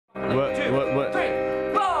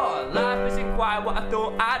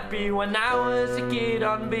I'd be when I was a kid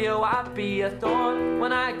on BOIP. I thought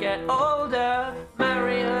when I get older,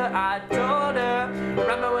 marry her, I told her.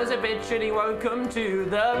 Rambo was a bitch and he won't come to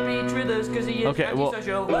the beach with us because he is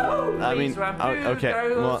antisocial. Well, I mean,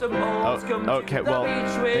 okay, well, okay, well,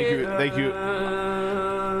 thank you.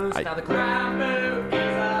 Now the Rambo is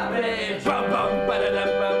a bitch. Bum, bum,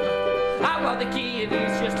 ba-da-dum-bum. I got the key and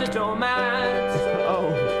he's just a doormat.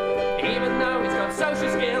 Oh. Even though he's got social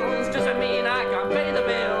skills, doesn't mean I can't pay the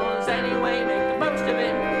bills. Anyway, make the most of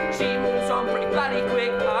it. She moves on pretty bloody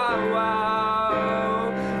quick. Oh,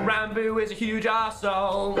 wow. Rambo is a huge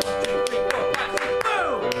arsehole. 1, 2, 3, 4, 5, 6,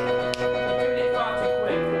 boom! You're doing it far too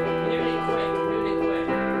quick. You're doing it quick. You're doing it quick.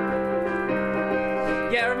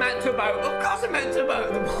 Yeah, I meant to vote. Of course I meant to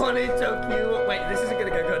vote. The one who took you. Wait, this isn't gonna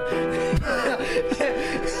go good.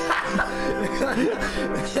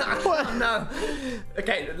 Oh, no.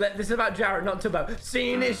 Okay, this is about Jared, not Tubbo.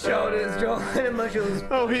 Seeing his shoulders, jawline and muscles.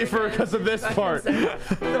 Oh, he because of this part.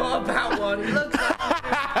 Thought about one. He looks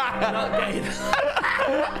like not gay.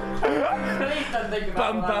 Please don't think about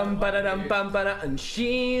Bum bum ba-da-dum bum ba-da. And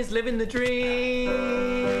she's living the dream.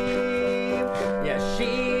 Yeah,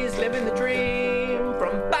 she's living the dream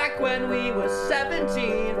from back when we were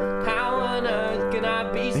 17. How on earth can I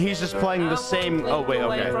be? He's just playing the same. Oh wait,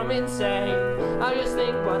 okay. From insane. I just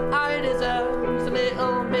think what I deserve is a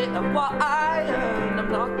little bit of what I earn.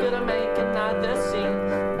 I'm not gonna make another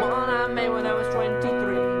scene. One I made when I was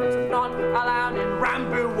 23. It's not allowed in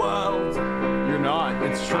Rambo world. You're not.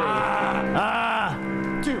 It's true. Ah.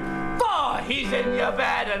 2, 4. He's in your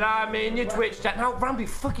bed and I'm in your Twitch chat. Now, Rambo,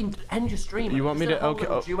 fucking end your stream. You want me to? Okay.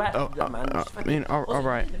 Duet, man. I mean, all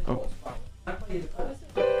right. Oh.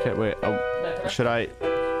 Okay, wait. Oh, should I?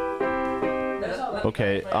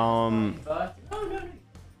 Okay. No. Got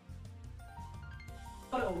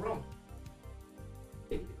it all wrong.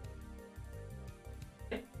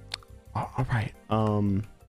 All right.